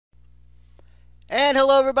And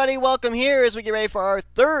hello everybody, welcome here as we get ready for our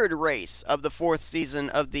third race of the fourth season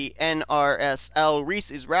of the NRSL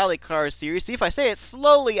Reese's Rally Car Series. See, if I say it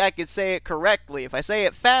slowly, I could say it correctly. If I say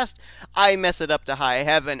it fast, I mess it up to high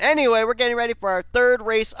heaven. Anyway, we're getting ready for our third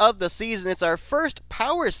race of the season. It's our first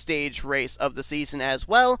Power Stage race of the season as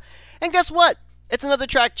well. And guess what? It's another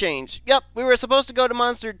track change. Yep, we were supposed to go to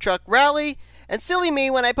Monster Truck Rally. And silly me,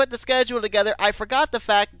 when I put the schedule together, I forgot the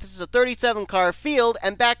fact that this is a 37-car field,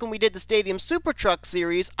 and back when we did the Stadium Super Truck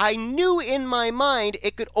Series, I knew in my mind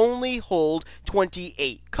it could only hold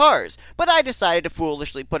 28 cars. But I decided to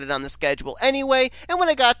foolishly put it on the schedule anyway, and when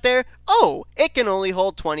I got there, oh, it can only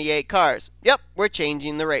hold 28 cars. Yep, we're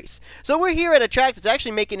changing the race. So we're here at a track that's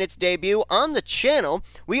actually making its debut on the channel.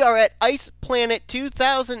 We are at Ice Planet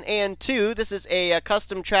 2002. This is a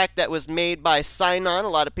custom track that was made by Sign-On. A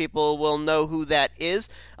lot of people will know who that is.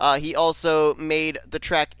 He also made the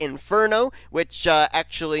track Inferno, which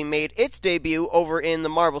actually made its debut over in the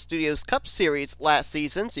Marvel Studios Cup Series last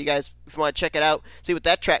season. So you guys, if you want to check it out, see what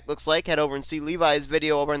that track looks like, head over and see Levi's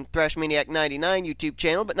video over on the Thrash Maniac 99 YouTube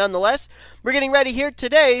channel. But nonetheless, we're getting ready here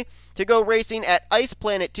today to go racing at Ice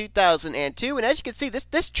Planet 2002, and as you can see,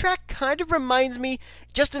 this track kind of reminds me,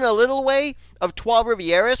 just in a little way, of Trois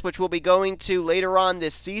Rivieras, which we'll be going to later on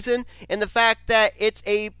this season, in the fact that it's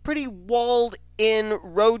a pretty walled-in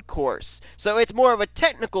road course. So it's more of a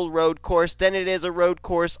technical road course than it is a road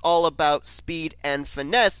course all about speed and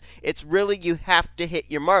finesse. It's really, you have to hit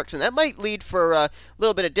your marks, and that might lead for a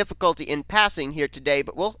little bit of difficulty in passing here today,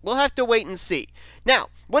 but we'll have to wait and see. Now,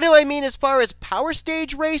 what do I mean as far as Power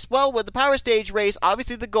Stage race? Well, with the Power Stage race,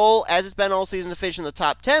 obviously the goal, as it's been all season, to finish in the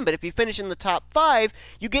top 10, but if you finish in the top 5,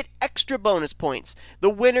 you get extra bonus points. The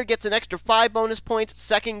winner gets an extra 5 bonus points,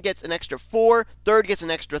 second gets an extra 4, third gets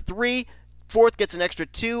an extra 3, fourth gets an extra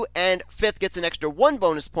 2, and fifth gets an extra 1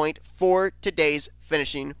 bonus point for today's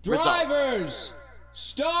finishing results. Drivers,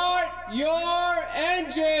 start your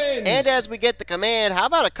engines! And as we get the command, how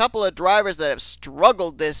about a couple of drivers that have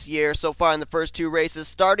struggled this year so far in the first 2 races,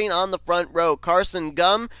 starting on the front row. Carson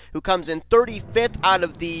Gum, who comes in 35th out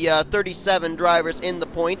of the 37 drivers in the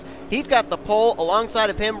points. He's got the pole. Alongside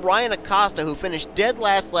of him, Ryan Acosta, who finished dead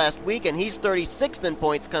last week, and he's 36th in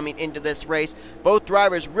points coming into this race. Both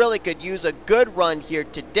drivers really could use a good run here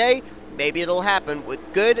today. Maybe it'll happen with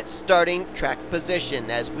good starting track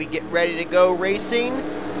position as we get ready to go racing.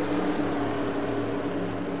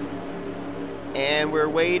 And we're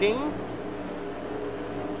waiting.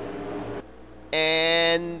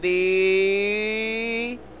 And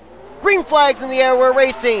the green flag's in the air. We're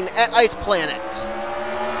racing at Ice Planet.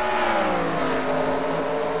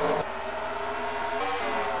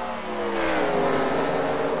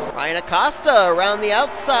 Ryan Acosta around the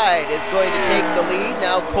outside is going to take the lead.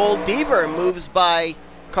 Now C Deaver moves by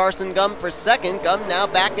Carson Gum for second. Gum now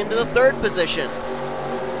back into the third position.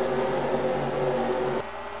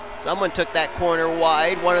 Someone took that corner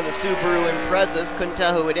wide. One of the Subaru Imprezas. Couldn't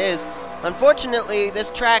tell who it is. Unfortunately,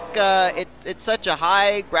 this track, it's such a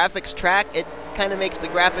high graphics track, it kind of makes the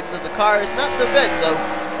graphics of the cars not so good. So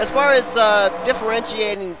as far as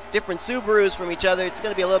differentiating different Subarus from each other, it's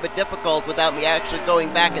going to be a little bit difficult without me actually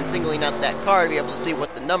going back and singling out that car to be able to see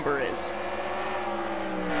what the number is.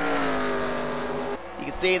 You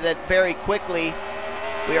can see that very quickly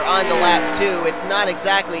we are on to lap 2. It's not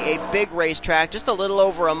exactly a big racetrack, just a little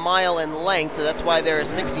over a mile in length, so that's why there are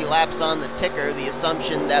 60 laps on the ticker. The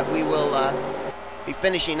assumption that we will be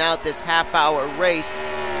finishing out this half-hour race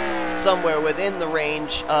somewhere within the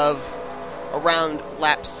range of around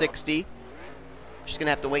lap 60. Just going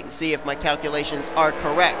to have to wait and see if my calculations are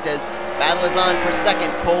correct, as battle is on for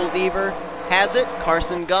second. C Deaver has it.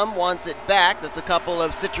 Carson Gum wants it back. That's a couple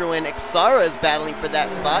of Citroen Xaras battling for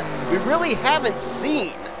that spot. We really haven't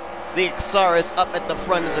seen the Xaras up at the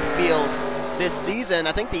front of the field this season.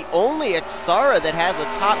 I think the only Xara that has a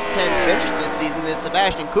top 10 finish this season is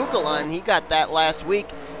Sebastian Cucalon. He got that last week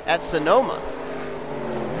at Sonoma.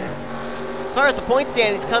 As far as the point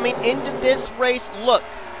standings coming into this race, look,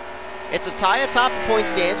 it's a tie atop the point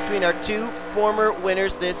stands between our 2 former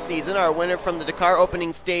winners this season. Our winner from the Dakar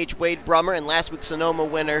opening stage, J Brummer, and last week's Sonoma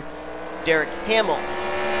winner, D Hamill.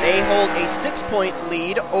 They hold a 6-point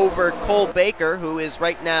lead over Cole Baker, who is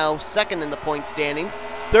right now second in the point standings.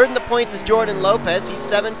 Third in the points is Jordan Lopez. He's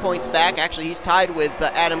 7 points back. Actually, he's tied with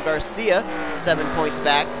A Garcia, 7 points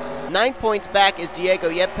back. 9 points back is Diego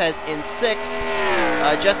Yepez in 6th.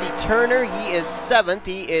 Jesse Turner, he is 7th.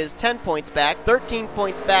 He is 10 points back. 13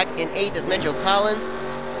 points back in 8th is Mitchell Collins.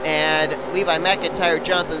 And Levi McIntire,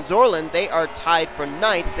 Jonathan Zoerlein, they are tied for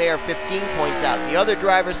 9th. They are 15 points out. The other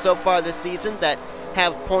drivers so far this season that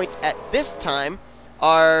have points at this time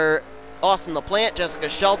are Austin LaPlante, Jessica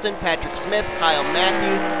Shelton, Patrick Smith, Kyle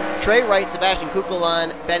Mathews, T Wright, Sebastian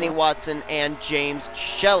Cucalon, Benny Watson, and James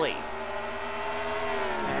Shelly.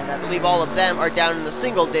 And I believe all of them are down in the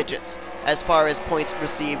single digits as far as points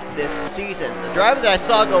received this season. The driver that I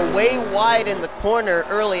saw go way wide in the corner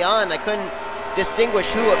early on, I couldn't distinguish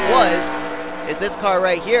who it was, is this car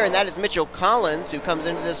right here, and that is Mitchell Collins, who comes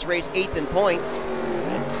into this race 8th in points.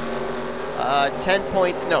 10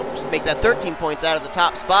 points, no, make that 13 points out of the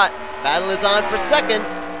top spot. Battle is on for second.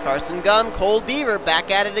 Carson Gum, Cole Deaver back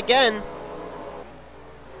at it again.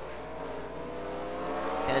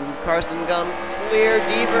 Can Carson Gum clear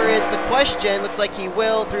Deaver is the question. Looks like he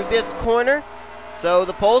will through this corner. So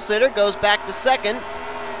the pole sitter goes back to second.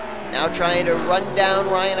 Now trying to run down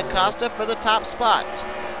Ryan Acosta for the top spot.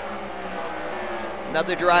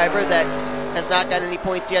 Another driver that has not got any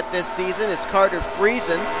points yet this season is Carter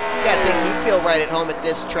Friesen. You gotta think he'd feel right at home at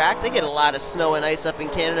this track. They get a lot of snow and ice up in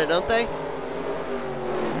Canada, don't they?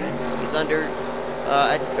 He's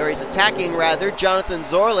he's attacking rather, Jonathan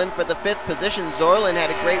Zoerlein for the 5th position. Zoerlein had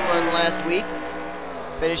a great run last week,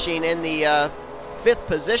 finishing in the 5th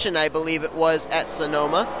position, I believe it was, at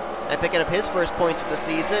Sonoma, and picking up his first points of the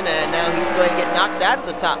season, and now he's going to get knocked out of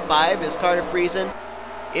the top 5 as Carter Friesen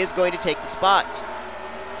is going to take the spot.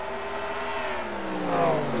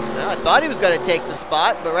 Well, I thought he was going to take the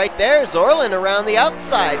spot, but right there, Zoerlein around the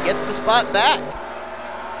outside gets the spot back.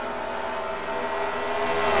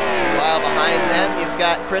 While behind them, you've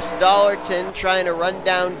got Chris Dollerton trying to run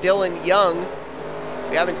down Dylan Young.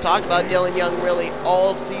 We haven't talked about Dylan Young really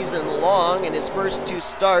all season long. In his first 2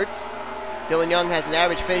 starts, Dylan Young has an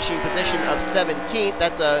average finishing position of 17th.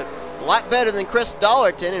 That's a lot better than Chris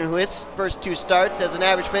Dollerton, and who his first 2 starts has an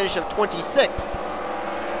average finish of 26th.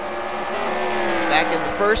 Back in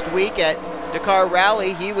the first week at Dakar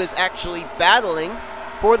Rally, he was actually battling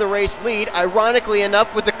for the race lead, ironically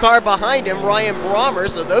enough with the car behind him, Ryan Brommer.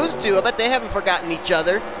 So those two, I bet they haven't forgotten each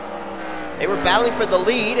other. They were battling for the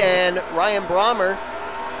lead, and Ryan Brommer,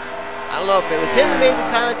 I don't know if it was him that made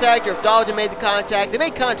the contact or if Dollerton made the contact. They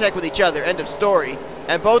made contact with each other, end of story.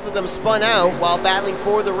 And both of them spun out while battling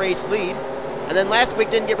for the race lead. And then last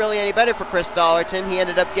week didn't get really any better for Chris Dollerton. He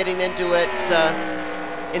ended up getting into it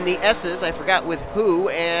in the S's, I forgot with who,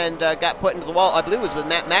 and got put into the wall. I believe it was with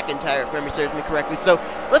M McIntire, if memory serves me correctly. So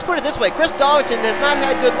let's put it this way. Chris Dollerton has not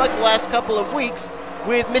had good luck the last couple of weeks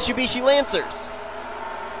with Mitsubishi Lancers.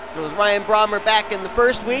 It was Ryan Brommer back in the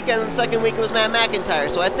first week, and in the second week it was M McIntire.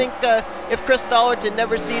 So I think if Chris Dollerton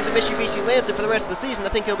never sees a Mitsubishi Lancer for the rest of the season, I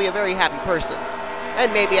think he'll be a very happy person. And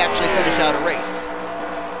maybe actually finish out a race.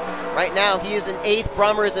 Right now he is in 8th,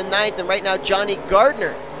 Brommer is in 9th, and right now J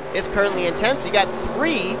Gardner is currently in 10th. So you got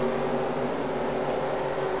 3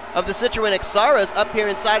 of the Citroen Xaras up here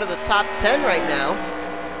inside of the top 10 right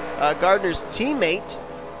now. Gardner's teammate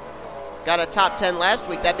got a top 10 last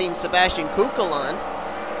week, that being Sebastian Cucalon.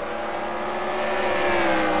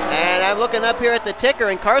 And I'm looking up here at the ticker,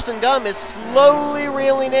 and Carson Gum is slowly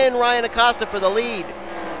reeling in Ryan Acosta for the lead.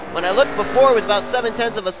 When I looked before, it was about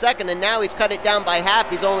 7/10 of a second, and now he's cut it down by half.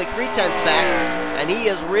 He's only 3/10 back, and he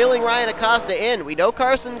is reeling Ryan Acosta in. We know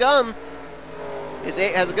Carson Gum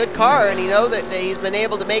has a good car, and you know that he's been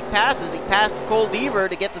able to make passes. He passed Cole Deaver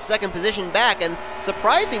to get the 2nd position back, and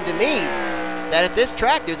surprising to me that at this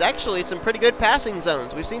track there's actually some pretty good passing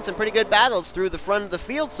zones. We've seen some pretty good battles through the front of the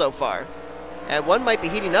field so far, and one might be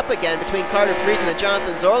heating up again between Carter Friesen and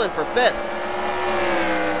Jonathan Zoerlein for 5th.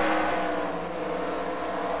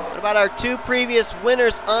 About our 2 previous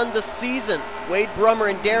winners on the season, Wade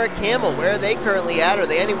Brummer and Derek Hamill. Where are they currently at? Are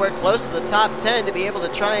they anywhere close to the top 10 to be able to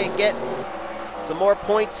try and get some more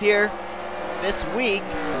points here this week?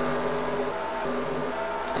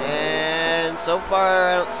 And so far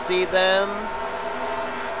I don't see them.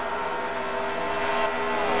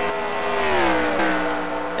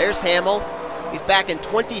 There's Hamill. He's back in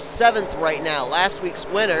 27th right now, last week's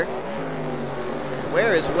winner.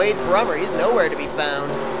 Where is Wade Brummer? He's nowhere to be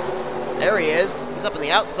found. There he is. He's up on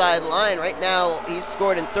the outside line. Right now, he's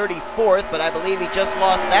scored in 34th, but I believe he just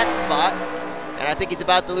lost that spot. And I think he's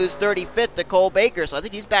about to lose 35th to Cole Baker, so I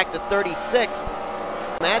think he's back to 36th.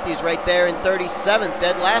 Mathews right there in 37th,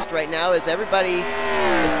 dead last right now, as everybody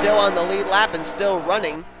is still on the lead lap and still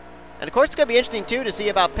running. And of course, it's going to be interesting, too, to see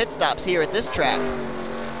about pit stops here at this track.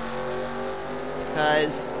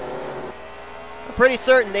 Because I'm pretty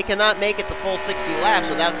certain they cannot make it the full 60 laps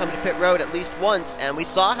without coming to pit road at least once, and we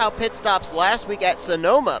saw how pit stops last week at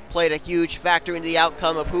Sonoma played a huge factor in the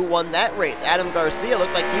outcome of who won that race. Adam Garcia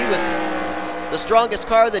looked like he was the strongest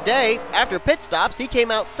car of the day. After pit stops, he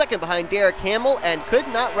came out 2nd behind Derek Hamill and could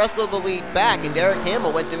not wrestle the lead back, and Derek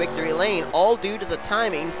Hamill went to victory lane, all due to the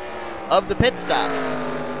timing of the pit stop.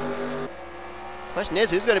 Question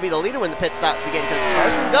is, who's going to be the leader when the pit stops begin? Because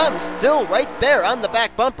Carson Gumm's still right there on the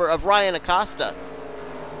back bumper of Ryan Acosta.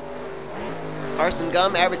 Carson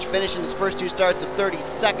Gumm, average finish in his first 2 starts of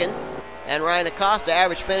 32nd. And Ryan Acosta,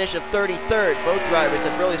 average finish of 33rd. Both drivers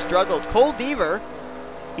have really struggled. Cole Deaver,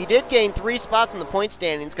 he did gain 3 spots in the point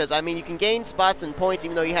standings because, I mean, you can gain spots and points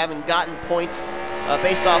even though you haven't gotten points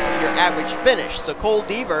based off of your average finish. So Cole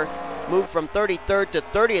Deaver moved from 33rd to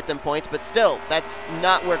 30th in points, but still, that's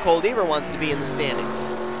not where Cole Deaver wants to be in the standings.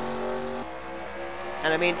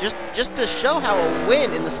 And I mean, just to show how a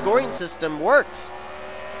win in the scoring system works.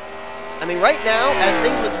 I mean, right now, as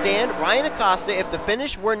things would stand, Ryan Acosta, if the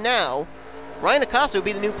finish were now, Ryan Acosta would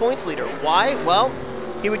be the new points leader. Why? Well,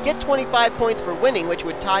 he would get 25 points for winning, which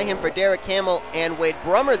would tie him for Derek Hamill and Wade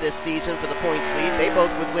Brummer this season for the points lead. They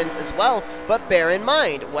both with wins as well. But bear in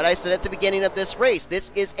mind what I said at the beginning of this race.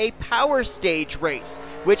 This is a power stage race,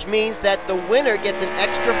 which means that the winner gets an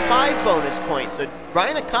extra 5 bonus points. So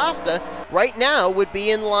Ryan Acosta right now would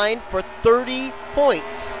be in line for 30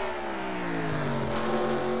 points.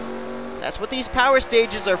 That's what these power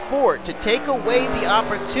stages are for, to take away the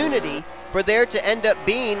opportunity for there to end up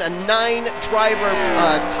being a 9-driver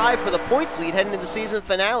tie for the points lead heading into the season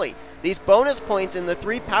finale. These bonus points in the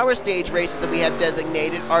 3 power stage races that we have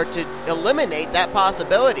designated are to eliminate that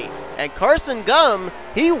possibility. And Carson Gumm,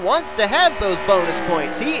 he wants to have those bonus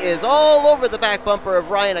points. He is all over the back bumper of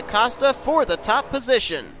Ryan Acosta for the top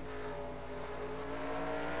position.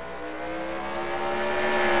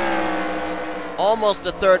 Almost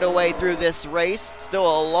a third away through this race. Still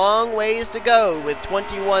a long ways to go with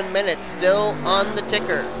 21 minutes still on the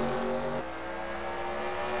ticker.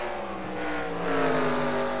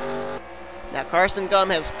 Now Carson Gumm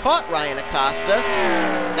has caught Ryan Acosta.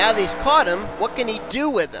 Now that he's caught him, what can he do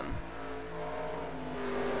with him?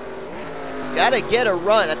 He's got to get a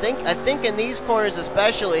run. I think in these corners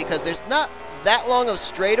especially, because there's not that long of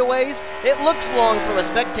straightaways. It looks long from a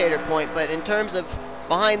spectator point, but in terms of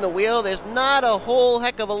behind the wheel, there's not a whole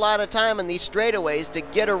heck of a lot of time on these straightaways to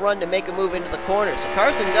get a run to make a move into the corner. So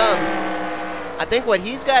Carson Gumm, I think what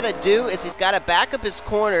he's got to do is he's got to back up his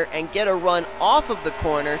corner and get a run off of the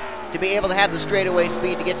corner to be able to have the straightaway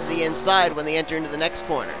speed to get to the inside when they enter into the next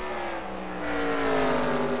corner.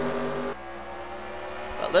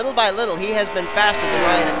 But little by little, he has been faster than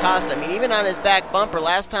Ryan Acosta. I mean, even on his back bumper,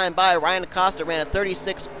 last time by, Ryan Acosta ran a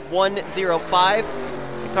 36.105,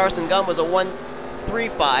 and Carson Gumm was a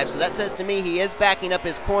 1.35, so that says to me he is backing up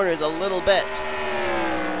his corners a little bit.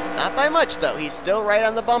 Not by much, though. He's still right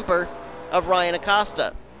on the bumper of Ryan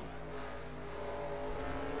Acosta.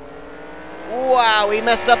 Wow, he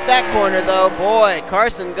messed up that corner, though. Boy,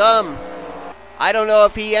 Carson Gumm. I don't know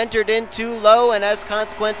if he entered in too low and as a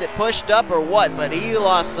consequence it pushed up or what, but he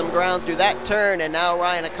lost some ground through that turn, and now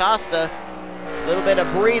Ryan Acosta, a little bit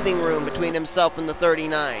of breathing room between himself and the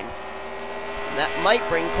 39. That might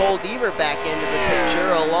bring Cole Deaver back into the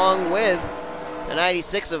picture, along with the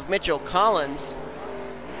 96 of Mitchell Collins.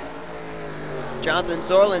 Jonathan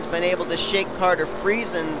Zoerlein's been able to shake Carter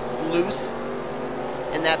Friesen loose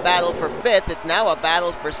in that battle for 5th. It's now a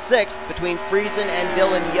battle for 6th between Friesen and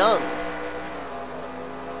Dylan Young.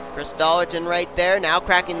 Chris Dollerton right there, now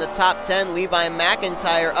cracking the top 10. Levi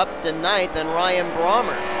McIntire up to 9th, and Ryan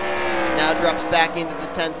Brommer now drops back into the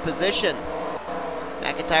 10th position.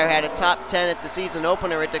 McIntire had a top 10 at the season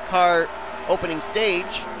opener at Dakar opening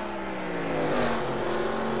stage.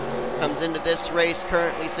 Comes into this race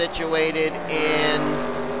currently situated in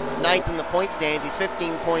 9th in the point stands. He's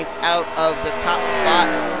 15 points out of the top spot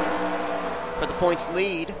for the points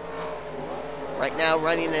lead. Right now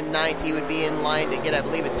running in 9th, he would be in line to get, I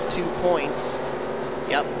believe it's 2 points.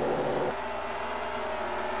 Yep.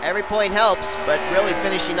 Every point helps, but really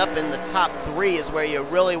finishing up in the top 3 is where you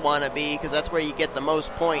really want to be, because that's where you get the most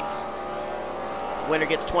points. Winner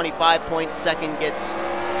gets 25 points, second gets 18,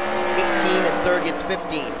 and third gets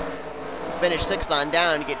 15. You finish 6th on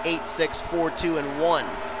down, you get 8, 6, 4, 2, and 1.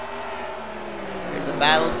 There's a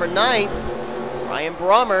battle for 9th. Ryan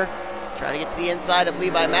Brommer trying to get to the inside of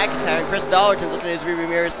Levi McIntire, and Chris Dollerton's looking at his rearview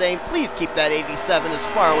mirror saying, please keep that 87 as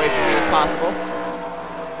far away from me as possible.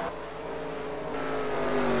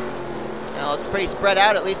 Well, it's pretty spread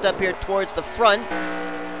out, at least up here towards the front.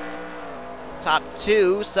 Top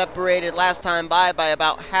 2 separated last time by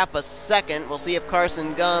about half a second. We'll see if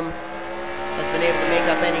Carson Gumm has been able to make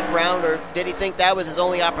up any ground, or did he think that was his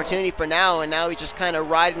only opportunity for now, and now he's just kind of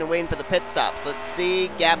riding and waiting for the pit stops. Let's see,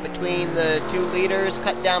 gap between the 2 leaders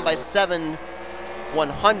cut down by 7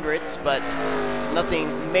 100ths, but nothing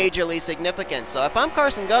majorly significant. So if I'm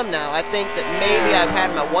Carson Gumm now, I think that maybe I've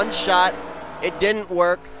had my one shot, it didn't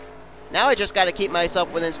work, Now I just got to keep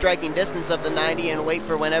myself within striking distance of the 90 and wait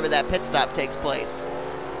for whenever that pit stop takes place.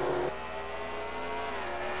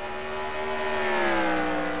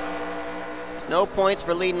 There's no points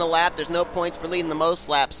for leading the lap. There's no points for leading the most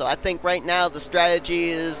laps. So I think right now the strategy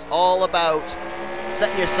is all about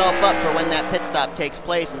setting yourself up for when that pit stop takes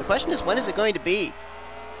place. And the question is, when is it going to be?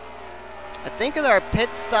 I think of our pit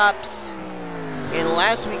stops in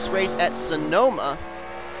last week's race at Sonoma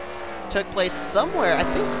took place somewhere, I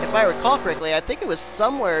think, if I recall correctly, I think it was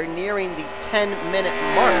somewhere nearing the 10-minute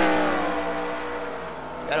mark.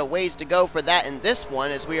 Got a ways to go for that in this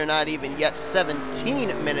one, as we are not even yet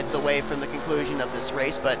 17 minutes away from the conclusion of this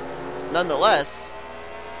race, but nonetheless,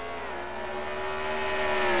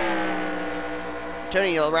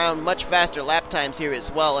 turning around much faster lap times here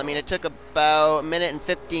as well. I mean, it took about a minute and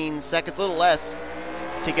 15 seconds, a little less,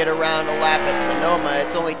 to get around a lap at Sonoma.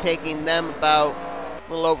 It's only taking them about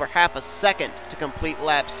a little over half a second to complete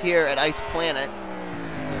laps here at Ice Planet.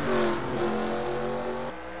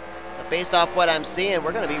 But based off what I'm seeing,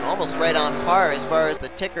 we're going to be almost right on par as far as the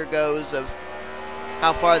ticker goes of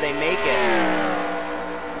how far they make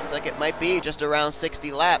it. Looks like it might be just around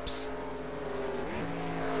 60 laps.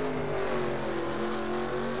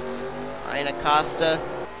 R Acosta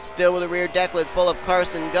still with a rear deck lid full of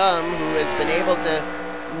Carson Gum, who has been able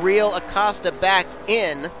to reel Acosta back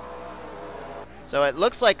in. So it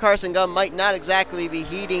looks like Carson Gum might not exactly be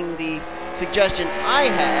heeding the suggestion I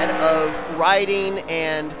had of riding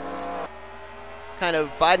and kind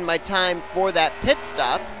of biding my time for that pit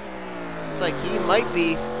stop. Looks like he might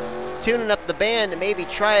be tuning up the band to maybe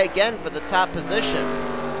try again for the top position.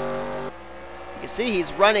 You can see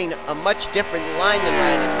he's running a much different line than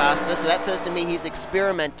Ryan Acosta, so that says to me he's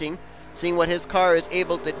experimenting, seeing what his car is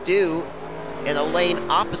able to do in a lane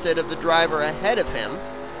opposite of the driver ahead of him.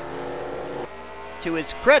 To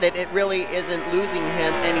his credit, it really isn't losing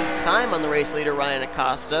him any time on the race leader, Ryan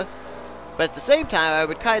Acosta. But at the same time, I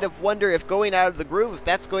would kind of wonder if going out of the groove, if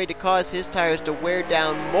that's going to cause his tires to wear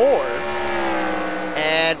down more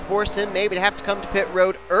and force him maybe to have to come to pit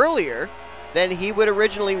road earlier than he would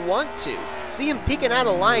originally want to. See him peeking out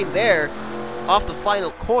of line there off the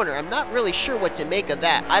final corner. I'm not really sure what to make of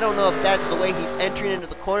that. I don't know if that's the way he's entering into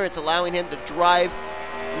the corner. It's allowing him to drive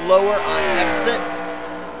lower on exit,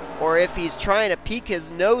 or if he's trying to peek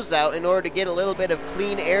his nose out in order to get a little bit of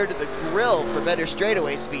clean air to the grill for better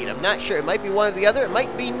straightaway speed. I'm not sure. It might be one or the other. It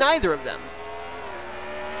might be neither of them.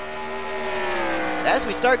 As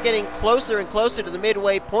we start getting closer and closer to the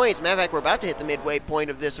midway points, matter of fact, we're about to hit the midway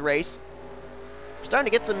point of this race, we're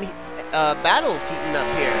starting to get some battles heating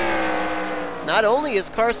up here. Not only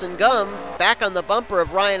is Carson Gum back on the bumper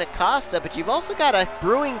of Ryan Acosta, but you've also got a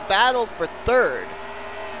brewing battle for third.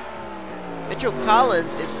 Mitchell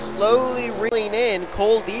Collins is slowly reeling in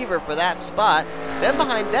Cole Deaver for that spot. Then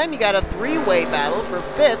behind them, you got a three-way battle for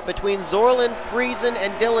fifth between Zoerlein, Friesen,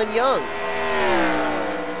 and Dylan Young.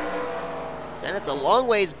 And it's a long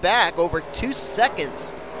ways back, over 2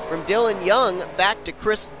 seconds from Dylan Young back to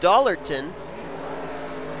Chris Dollerton.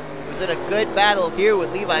 It was in a good battle here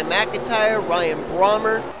with Levi McIntire, Ryan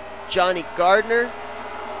Brommer, J Gardner,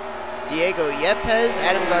 Diego Yepez,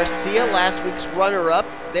 Adam Garcia, last week's runner-up,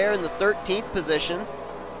 there in the 13th position.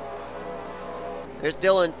 There's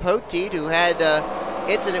Dylan Poteet, who had an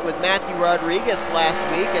incident with Matthew Rodriguez last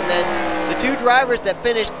week, and then the two drivers that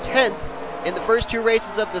finished 10th in the first two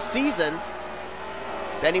races of the season.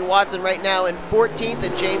 Benny Watson right now in 14th,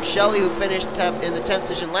 and J Shelly, who finished in the 10th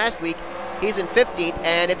position last week, he's in 15th.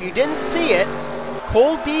 And if you didn't see it,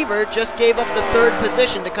 Cole Deaver just gave up the third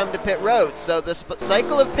position to come to pit road. So the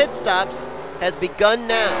cycle of pit stops has begun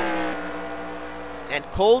now. And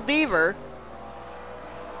Cole Deaver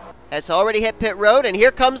has already hit pit road, and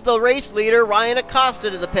here comes the race leader, Ryan Acosta,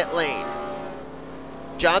 to the pit lane.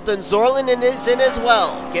 Jonathan Zoerlein is in as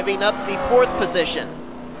well, giving up the fourth position.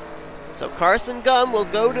 So Carson Gum will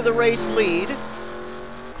go to the race lead.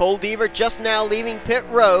 Cole Deaver just now leaving pit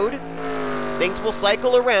road. Things will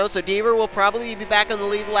cycle around, so Deaver will probably be back on the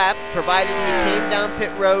lead lap, provided he came down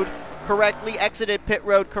pit road correctly, exited pit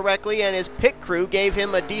road correctly, and his pit crew gave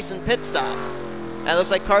him a decent pit stop. And it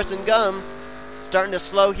looks like Carson Gum starting to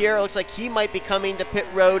slow here. It looks like he might be coming to pit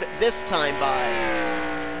road this time by.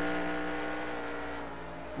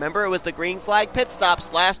 Remember, it was the green flag pit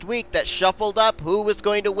stops last week that shuffled up who was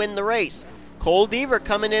going to win the race. Cole Deaver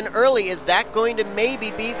coming in early. Is that going to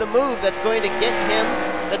maybe be the move that's going to get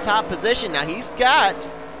him the top position? Now, he's got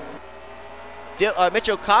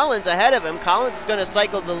Mitchell Collins ahead of him. Collins is going to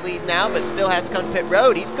cycle the lead now, but still has to come to pit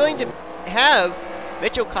road. He's going to have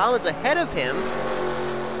Mitchell Collins ahead of him.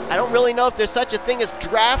 I don't really know if there's such a thing as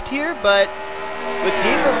draft here, but With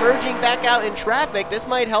Deaver merging back out in traffic, this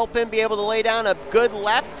might help him be able to lay down a good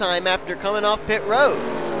lap time after coming off pit road.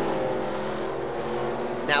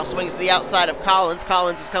 Now swings to the outside of Collins.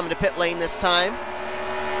 Collins is coming to pit lane this time.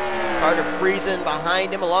 Carter Friesen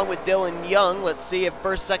behind him along with Dylan Young. Let's see if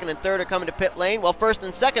first, second, and third are coming to pit lane. Well, first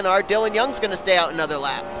and second are. Dylan Young's going to stay out another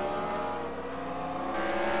lap.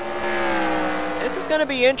 This is going to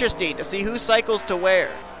be interesting to see who cycles to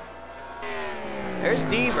where. There's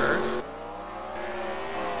Deaver.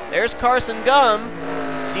 There's Carson Gum.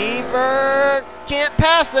 Deaver can't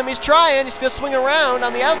pass him. He's trying. He's going to swing around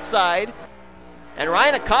on the outside. And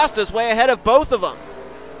Ryan Acosta's way ahead of both of them.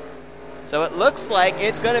 So it looks like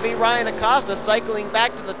it's going to be Ryan Acosta cycling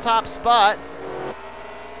back to the top spot.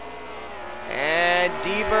 And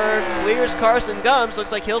Deaver clears Carson Gums.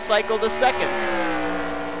 Looks like he'll cycle to second.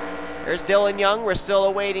 There's Dylan Young. We're still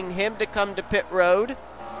awaiting him to come to pit road.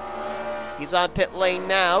 He's on pit lane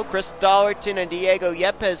now. Chris Dollerton and Diego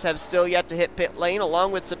Yepez have still yet to hit pit lane,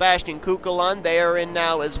 along with Sebastian Cucalon. They are in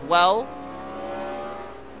now as well.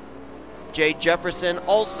 J Jefferson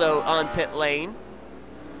also on pit lane.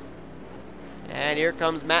 And here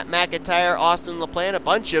comes M McIntire, Austin LaPlante, a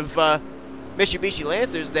bunch of Mitsubishi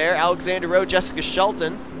Lancers there. Alexander Rowe, Jessica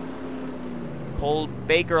Shelton. Cole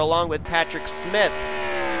Baker along with Patrick Smith.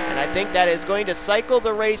 And I think that is going to cycle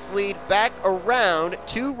the race lead back around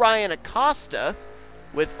to Ryan Acosta,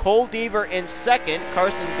 with Cole Deaver in second,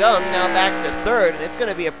 Carson Gum now back to third, and it's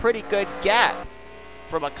going to be a pretty good gap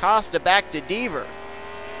from Acosta back to Deaver.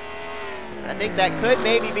 I think that could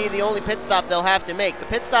maybe be the only pit stop they'll have to make. The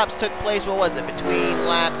pit stops took place, what was it, between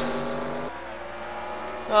laps,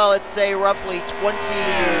 well, let's say roughly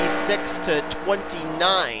 26 to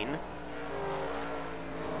 29.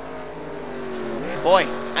 Boy,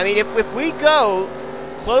 I mean, if we go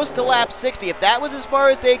close to lap 60, if that was as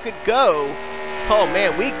far as they could go, oh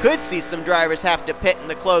man, we could see some drivers have to pit in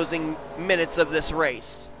the closing minutes of this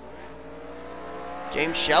race.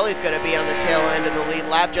 James Shelly's going to be on the tail end of the lead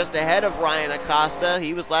lap, just ahead of Ryan Acosta.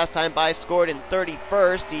 He was last time by scored in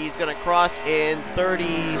 31st. He's going to cross in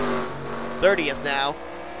 30th now.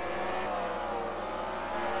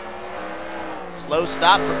 Slow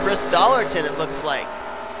stop for Chris Dollerton, it looks like.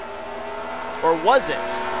 Or was it?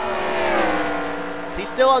 Is he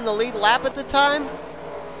still on the lead lap at the time?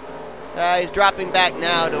 He's dropping back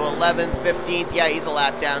now to 11th, 15th. Yeah, he's a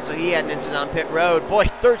lap down, so he had an incident on pit road. Boy,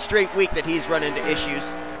 third straight week that he's run into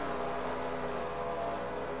issues.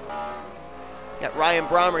 Got Ryan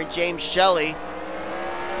Brommer and James Shelly.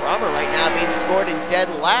 Brommer right now being scored in dead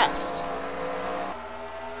last.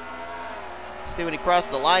 See when he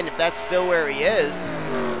crossed the line if that's still where he is.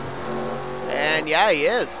 And yeah, he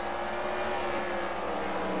is.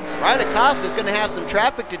 So Ryan Acosta is going to have some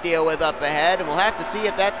traffic to deal with up ahead, and we'll have to see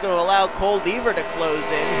if that's going to allow Cole Deaver to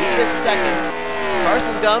close in. He is second.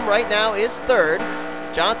 Carson Gum right now is third.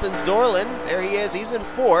 Jonathan Zoerlein, there he is, he's in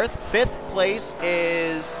fourth. Fifth place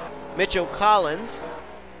is Mitchell Collins.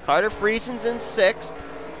 Carter Friesen's in sixth.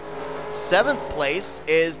 Seventh place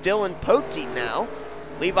is Dylan Poteet now.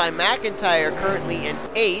 Levi McIntire currently in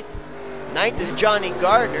eighth. Ninth is J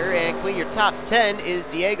Gardner, and clean your top 10 is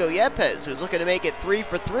Diego Yepez, who's looking to make it 3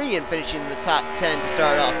 for 3 in finishing the top 10 to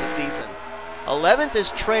start off the season. 11th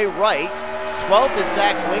is T Wright. 12th is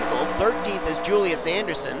Z Winkle. 13th is Julius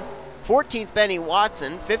Anderson. 14th, Benny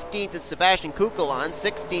Watson. 15th is Sebastian Cucalon.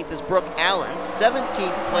 16th is B Allan.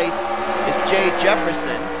 17th place is J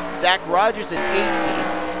Jefferson. Zach Rogers in 18th.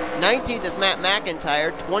 19th is M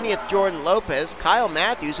McIntire, 20th Jordan Lopez, Kyle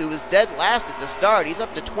Mathews, who was dead last at the start. He's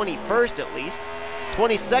up to 21st at least.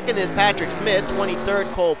 22nd is Patrick Smith,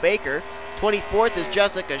 23rd Cole Baker, 24th is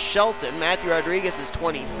Jessica Shelton, Matthew Rodriguez is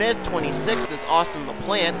 25th, 26th is Austin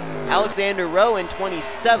LaPlante, Alexander Rowe in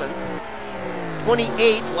 27th.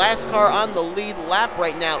 28th, last car on the lead lap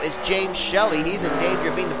right now is James Shelly. He's in danger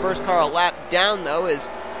of being the first car a lap down though, as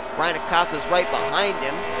Ryan Acosta's right behind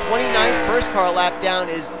him. 29th, first car lap down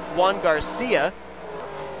is J Garcia.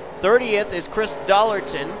 30th is Chris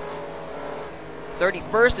Dollerton.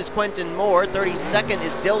 31st is Quentin Moore. 32nd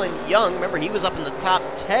is Dylan Young. Remember, he was up in the top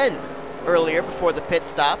 10 earlier before the pit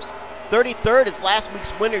stops. 33rd is last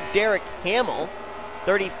week's winner, Derek Hamill.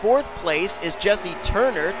 34th place is Jesse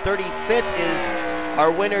Turner. 35th is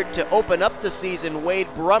our winner to open up the season, Wade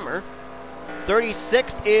Brummer.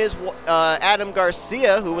 36th is Adam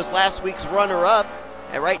Garcia, who was last week's runner-up.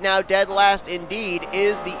 And right now, dead last indeed,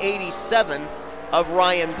 is the 87 of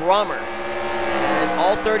Ryan Brommer. And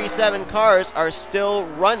all 37 cars are still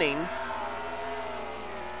running,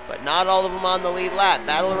 but not all of them on the lead lap.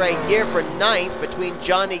 Battle right here for 9th between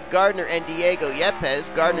J Gardner and Diego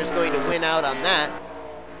Yepez. Gardner's going to win out on that.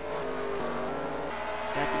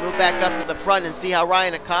 As we move back up to the front and see how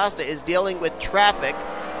Ryan Acosta is dealing with traffic.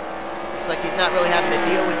 Looks like he's not really having to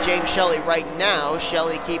deal with James Shelly right now.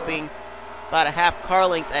 Shelly keeping about a half car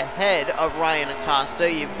length ahead of Ryan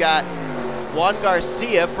Acosta. You've got J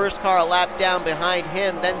Garcia, first car a lap down behind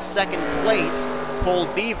him, then second place,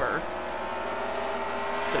 J Deaver.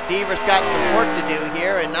 So Deaver's got some work to do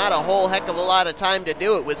here, and not a whole heck of a lot of time to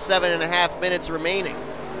do it with 7.5 minutes remaining.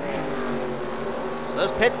 So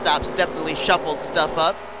those pit stops definitely shuffled stuff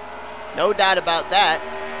up. No doubt about that.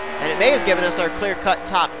 And it may have given us our clear-cut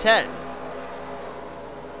top 10.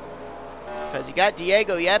 Because you got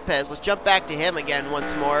Diego Yepez. Let's jump back to him again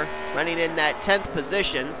once more. Running in that 10th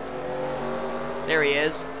position. There he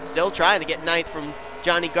is. Still trying to get 9th from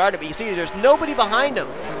J Gardner. But you see there's nobody behind him.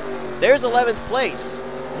 There's 11th place.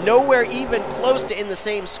 Nowhere even close to in the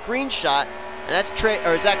same screenshot. And that's Z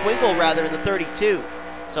Winkle rather in the 32.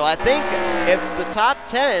 So I think if the top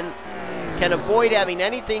 10 can avoid having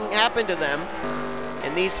anything happen to them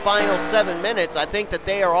in these final 7 minutes, I think that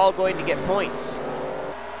they are all going to get points.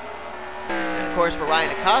 And of course for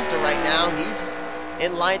Ryan Acosta right now, he's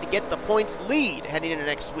in line to get the points lead heading into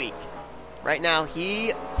next week. Right now he,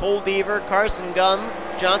 J Deaver, Carson Gum,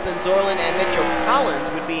 Jonathan Zoerlein, and Mitchell Collins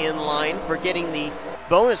would be in line for getting the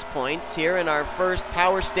bonus points here in our first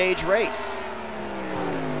power stage race.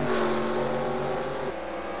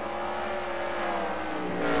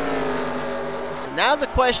 Now the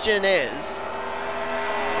question is,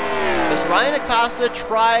 does Ryan Acosta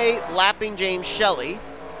try lapping James Shelly?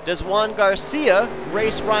 Does J Garcia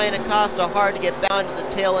race Ryan Acosta hard to get bound to the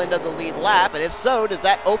tail end of the lead lap? And if so, does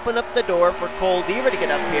that open up the door for J Deaver to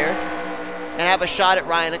get up here and have a shot at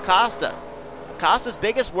Ryan Acosta? Acosta's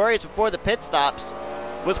biggest worries before the pit stops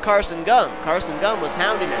was Carson Gum. Carson Gum was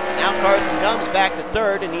hounding him. Now Carson Gum's back to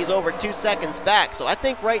third and he's over 2 seconds back. So I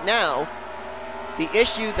think right now the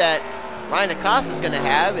issue that Ryan Acosta is going to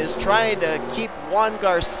have is trying to keep J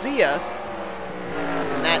Garcia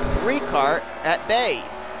in that 3 car at bay.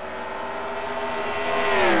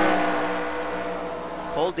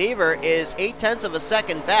 J Deaver is 0.8 of a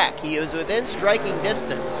second back. He is within striking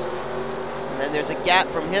distance. And then there's a gap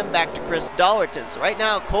from him back to Chris Dollerton. So right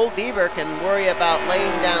now, J Deaver can worry about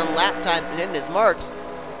laying down lap times and hitting his marks.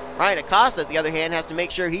 Ryan Acosta, on the other hand, has to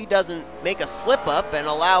make sure he doesn't make a slip-up and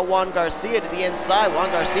allow J Garcia to the inside.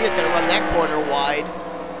 J Garcia is going to run that corner wide.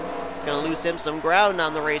 He's going to lose him some ground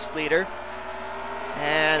on the race leader.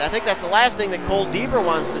 And I think that's the last thing that J Deaver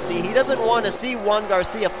wants to see. He doesn't want to see J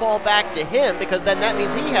Garcia fall back to him because then that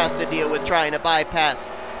means he has to deal with trying to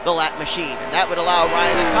bypass the lap machine. And that would allow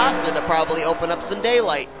Ryan Acosta to probably open up some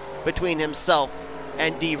daylight between himself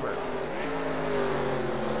and Deaver.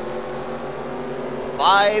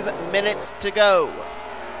 5 minutes to go.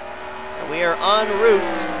 And we are en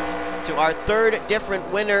route to our 3rd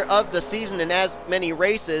different winner of the season in as many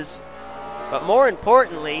races. But more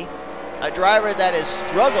importantly, a driver that has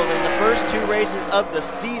struggled in the first 2 races of the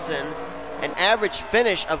season. An average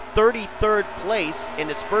finish of 33rd place in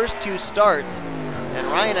his first 2 starts. And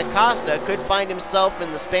Ryan Acosta could find himself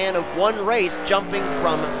in the span of 1 race jumping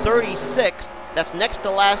from 36th, that's next to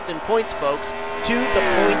last in points, folks, to the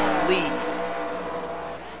points lead.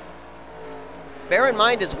 Bear in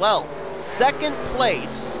mind as well, 2nd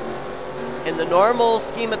place in the normal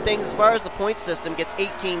scheme of things as far as the point system gets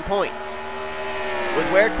 18 points. With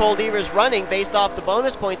where J Deaver's running, based off the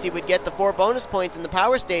bonus points he would get, the 4 bonus points in the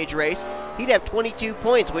power stage race, he'd have 22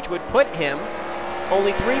 points, which would put him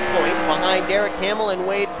only 3 points behind D Hamill and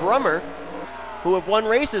W Brummer, who have won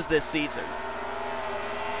races this season.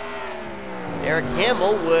 D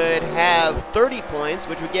Hamill would have 30 points,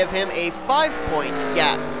 which would give him a 5-point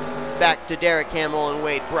gap back to D Hamill and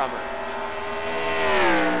W Brummer.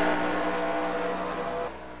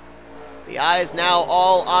 The eyes now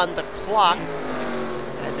all on the clock,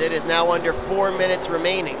 as it is now under 4 minutes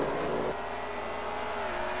remaining.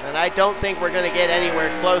 And I don't think we're going to get anywhere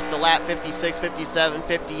close to lap 56, 57,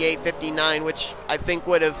 58, 59, which I think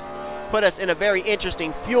would have put us in a very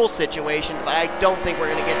interesting fuel situation, but I don't think we're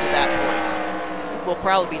going to get to that point. We'll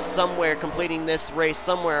probably be somewhere completing this race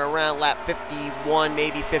somewhere around lap 51,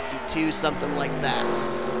 maybe 52, something like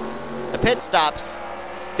that. The pit stops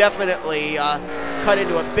definitely cut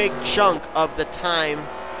into a big chunk of the time.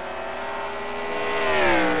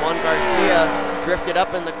 J Garcia drifted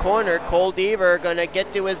up in the corner. J Deaver going to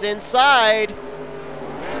get to his inside.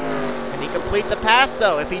 Can he complete the pass,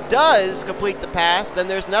 though? If he does complete the pass, then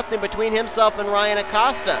there's nothing between himself and Ryan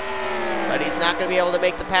Acosta. But he's not going to be able to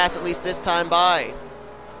make the pass, at least this time by.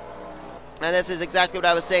 And this is exactly what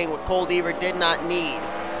I was saying, what J Deaver did not need.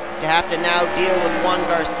 To have to now deal with J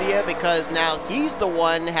Garcia, because now he's the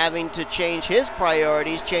one having to change his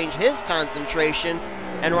priorities, change his concentration,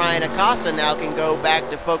 And Ryan Acosta now can go back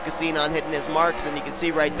to focusing on hitting his marks, and you can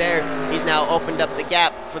see right there, he's now opened up the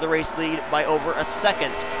gap for the race lead by over a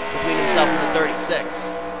second between himself and the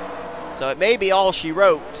 36. So it may be all she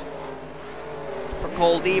wrote for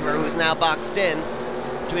Cole Deaver, who's now boxed in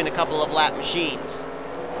between a couple of lap machines.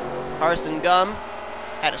 Carson Gum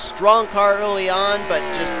had a strong car early on, but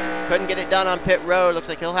just couldn't get it done on pit road. Looks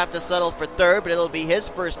like he'll have to settle for third, but it'll be his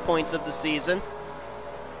first points of the season.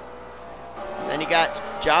 Then you got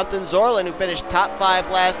Jonathan Zoerlein, who finished top 5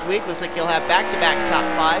 last week. Looks like he'll have back-to-back top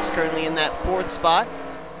 5s, currently in that 4th spot.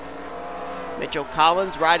 Mitchell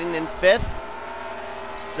Collins riding in 5th.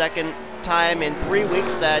 Second time in 3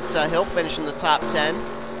 weeks that he'll finish in the top 10.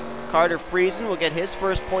 Carter Friesen will get his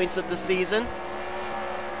first points of the season.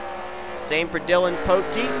 Same for Dylan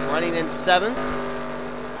Poteet, running in 7th.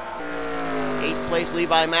 8th place,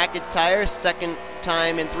 Levi McIntire. Second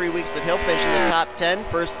time in 3 weeks that he'll finish in the top 10.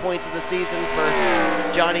 First points of the season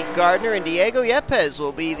for J Gardner, and Diego Yepez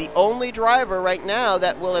will be the only driver right now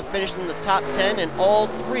that will have finished in the top 10 in all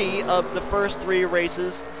 3 of the first 3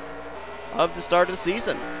 races of the start of the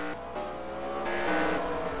season.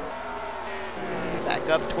 Back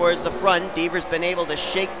up towards the front, Deaver's been able to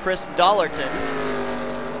shake Chris Dollerton.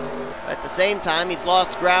 At the same time, he's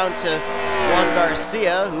lost ground to Juan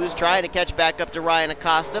Garcia, who's trying to catch back up to Ryan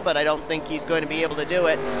Acosta, but I don't think he's going to be able to do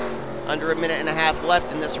it. Under a minute and a half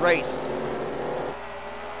left in this race.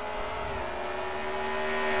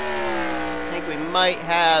 I think we might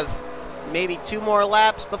have maybe 2 more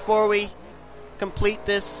laps before we complete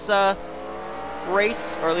this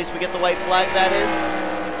race, or at least we get the white flag, that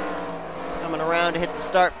is. Coming around to hit the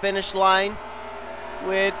start-finish line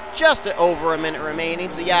with just over a minute remaining.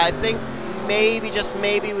 So yeah, I think maybe, just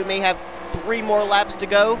maybe, we may have 3 more laps to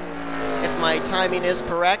go, if my timing is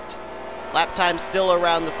correct. Lap time still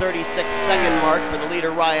around the 36-second mark for the leader,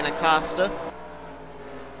 Ryan Acosta.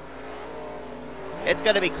 It's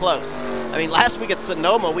going to be close. I mean, last week at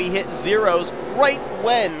Sonoma, we hit zeros right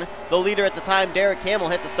when the leader at the time, Derek Hamill,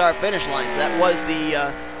 hit the start-finish line. So that was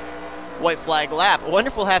the white flag lap. I wonder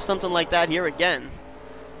if we'll have something like that here again.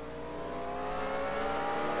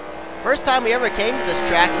 First time we ever came to this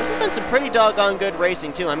track, this has been some pretty doggone good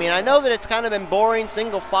racing too. I mean, I know that it's kind of been boring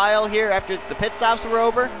single file here after the pit stops were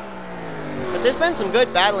over, but there's been some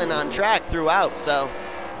good battling on track throughout. So,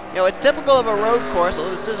 you know, it's typical of a road course, although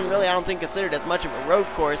this isn't really, I don't think, considered as much of a road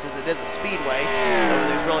course as it is a speedway, so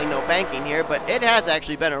there's really no banking here, but it has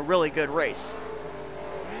actually been a really good race.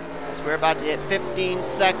 So we're about to hit 15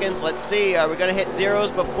 seconds. Let's see, are we going to hit zeros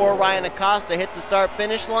before Ryan Acosta hits the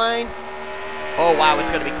start-finish line? Oh, wow, it's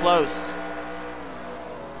going to be close.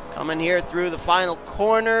 Coming here through the final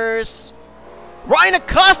corners. Ryan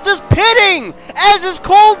Acosta's pitting, as is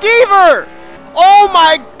Cole Deaver. Oh,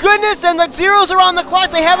 my goodness, and the zeros are on the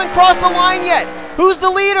clock. They haven't crossed the line yet. Who's the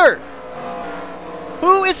leader?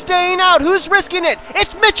 Who is staying out? Who's risking it?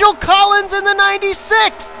 It's Mitchell Collins in the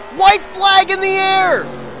 96. White flag in the air.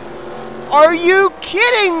 Are you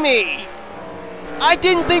kidding me? I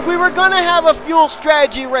didn't think we were going to have a fuel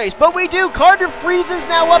strategy race, but we do. Carter Friesen's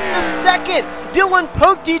now up to second. Dylan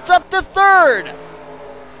Poteet's up to third.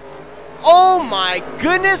 Oh my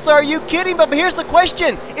goodness, are you kidding? But here's the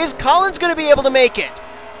question. Is Collins going to be able to make it?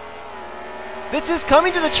 This is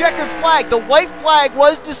coming to the checkered flag. The white flag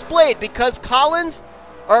was displayed because Collins,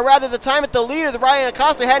 or rather the time at the leader, the Ryan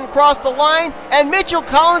Acosta, hadn't crossed the line, and Mitchell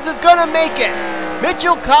Collins is going to make it.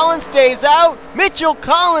 Mitchell Collins stays out. Mitchell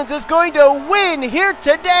Collins is going to win here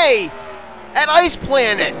today at Ice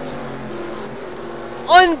Planet.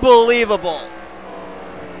 Unbelievable.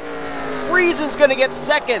 Friesen's going to get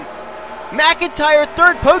second. McIntire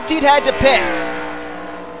third. Poteet had to pit.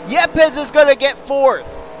 Yepez is going to get fourth.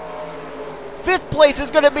 Fifth place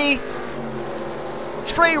is going to be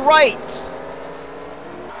T Wright.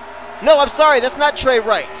 No, I'm sorry, that's not T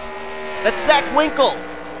Wright. That's Z Winkle.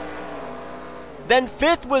 Then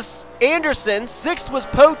fifth was Anderson, sixth was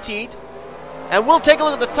Poteet, and we'll take a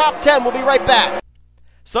look at the top 10. We'll be right back.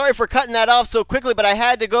 Sorry for cutting that off so quickly, but I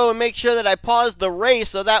had to go and make sure that I paused the race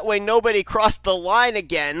so that way nobody crossed the line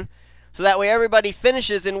again, so that way everybody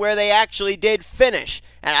finishes in where they actually did finish.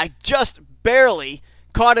 And I just barely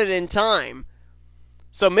caught it in time.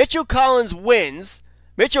 So Mitchell Collins wins.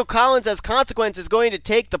 Mitchell Collins, as consequence, is going to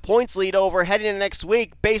take the points lead over heading into next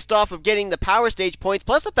week based off of getting the Power Stage points,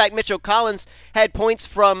 plus the fact Mitchell Collins had points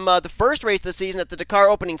from the first race of the season at the Dakar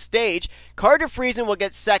opening stage. Carter Friesen will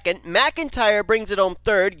get second. McIntire brings it home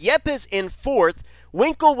third. Yepez in fourth.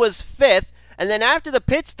 Winkle was fifth. And then after the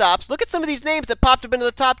pit stops, look at some of these names that popped up into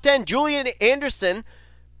the top 10. Julius Anderson,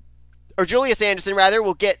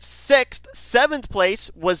 will get sixth. Seventh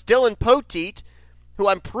place was Dylan Poteet, who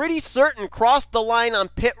I'm pretty certain crossed the line on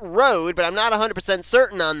pit road, but I'm not 100%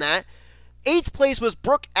 certain on that. 8th place was B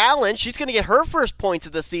Allan. She's going to get her first points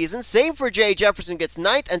of the season. Same for J Jefferson, gets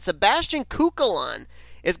 9th. And C Cucalon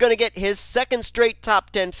is going to get his second straight top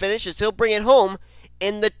 10 finish as he'll bring it home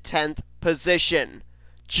in the 10th position.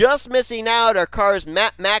 Just missing out are cars M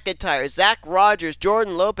McIntire, Zach Rogers,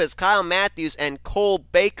 Jordan Lopes, K Mathews, and Cole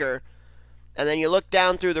Baker. And then you look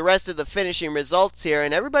down through the rest of the finishing results here,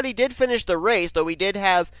 and everybody did finish the race, though we did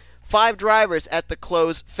have 5 drivers at the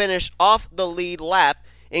close finish off the lead lap,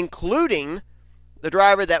 including the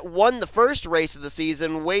driver that won the first race of the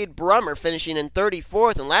season, W Brummer, finishing in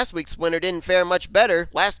 34th, and last week's winner didn't fare much better.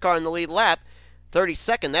 Last car in the lead lap,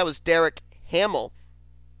 32nd, that was D Hamill.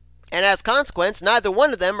 And as a consequence, neither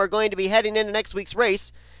one of them are going to be heading into next week's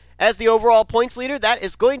race as the overall points leader. That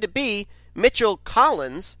is going to be Mitchell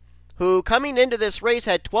Collins, who coming into this race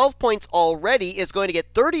had 12 points already, is going to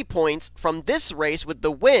get 30 points from this race with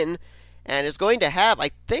the win, and is going to have, I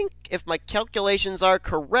think, if my calculations are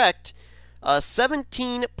correct, a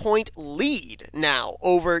 17-point lead now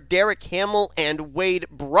over D Hamill and W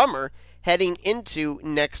Brummer heading into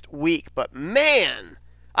next week. But man,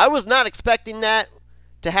 I was not expecting that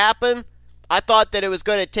to happen. I thought that it was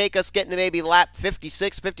going to take us getting to maybe lap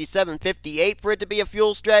 56, 57, 58 for it to be a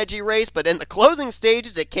fuel strategy race, but in the closing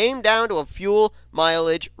stages, it came down to a fuel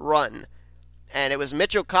mileage run. And it was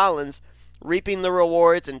Mitchell Collins reaping the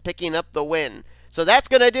rewards and picking up the win. So that's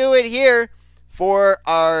going to do it here for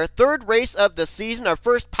our third race of the season, our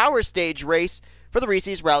first Power Stage race for the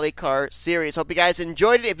Reese's Rally Car Series. Hope you guys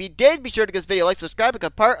enjoyed it. If you did, be sure to give this video a like, subscribe,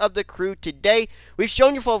 become part of the crew today. We've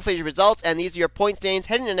shown you full finish results, and these are your point standings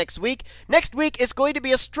heading into next week. Next week is going to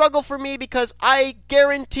be a struggle for me because I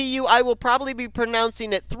guarantee you I will probably be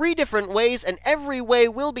pronouncing it 3 different ways, and every way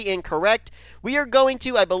will be incorrect. We are going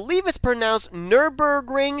to, I believe it's pronounced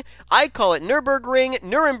Nürburgring. I call it Nürburgring,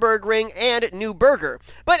 Nurembergring, and Newburger.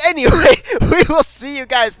 But anyway, we will see you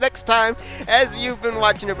guys next time as you've been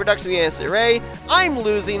watching a production of the NSRA. I'm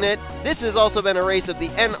losing it. This has also been a race of the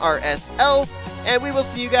NRSL, and we will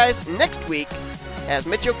see you guys next week as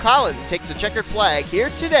Mitchell Collins takes a checkered flag here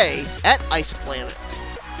today at Ice Planet.